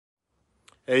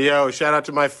Hey, yo, shout out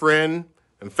to my friend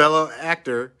and fellow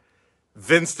actor,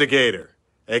 Vinstigator,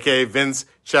 a.k.a. Vince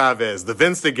Chavez, the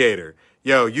Vinstigator.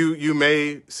 Yo, you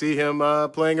may see him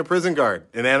playing a prison guard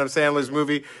in Adam Sandler's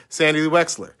movie, Sandy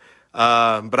Wexler.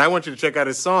 But I want you to check out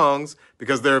his songs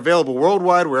because they're available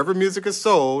worldwide wherever music is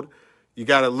sold. You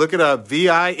got to look it up,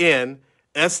 VINSTI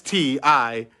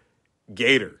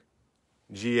Gator,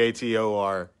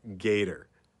 Gator, Gator.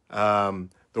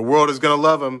 The world is going to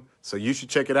love him, so you should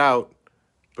check it out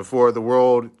before the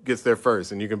world gets there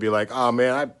first. And you can be like, oh,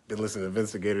 man, I've been listening to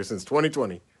Vinstigator since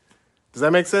 2020. Does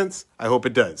that make sense? I hope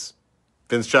it does.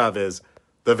 Vince Chavez,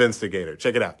 the Vinstigator.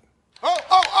 Check it out. Oh,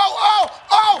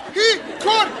 he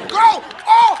could go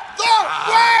all the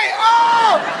way.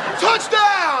 Oh,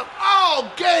 touchdown. Oh,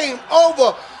 game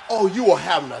over. Oh, you are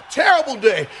having a terrible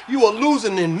day. You are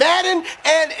losing in Madden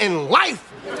and in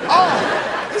life.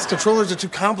 Oh. These controllers are too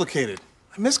complicated.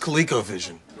 I miss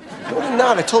ColecoVision. No, they're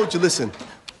not. I told you, listen.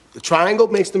 The triangle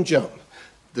makes them jump.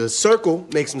 The circle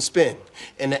makes them spin.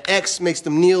 And the X makes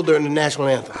them kneel during the national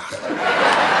anthem.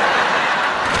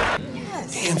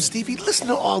 Yes. Damn, Stevie, listen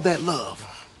to all that love.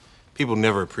 People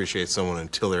never appreciate someone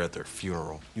until they're at their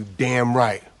funeral. You damn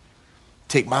right.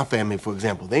 Take my family, for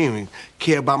example. They didn't even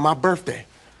care about my birthday.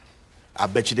 I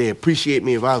bet you they appreciate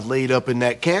me if I was laid up in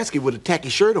that casket with a tacky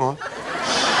shirt on.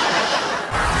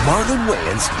 Marlon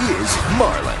Wayans is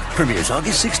Marlon. Premieres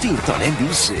August 16th on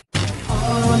NBC.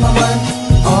 On my mind,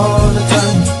 all the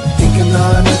time, thinking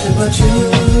of nothing but you.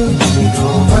 We go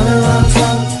run around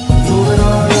town, moving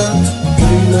all around.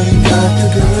 Girl, you know you got the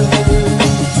good.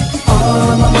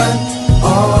 On my mind,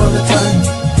 all the time,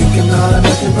 thinking of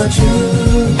nothing but you.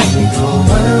 We go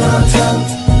run around town,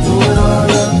 moving all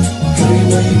around. Girl, you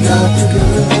know you got the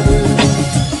good.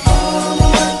 On my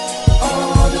mind,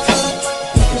 all the time,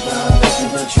 thinking about nothing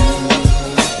but you.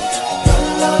 Run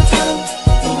around town,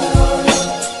 moving all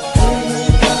around. Girl, you know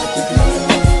you got the good.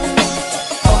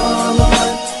 On my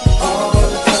mind, all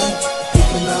the time,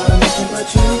 thinking about nothing but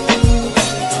you.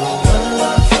 Run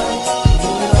around town,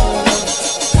 moving all around. Girl,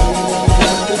 you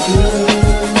know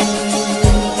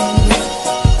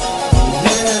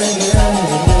you got the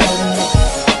good.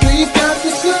 Girl, you got the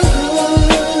good.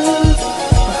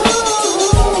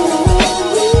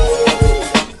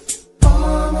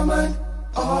 On my mind,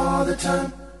 all the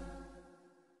time.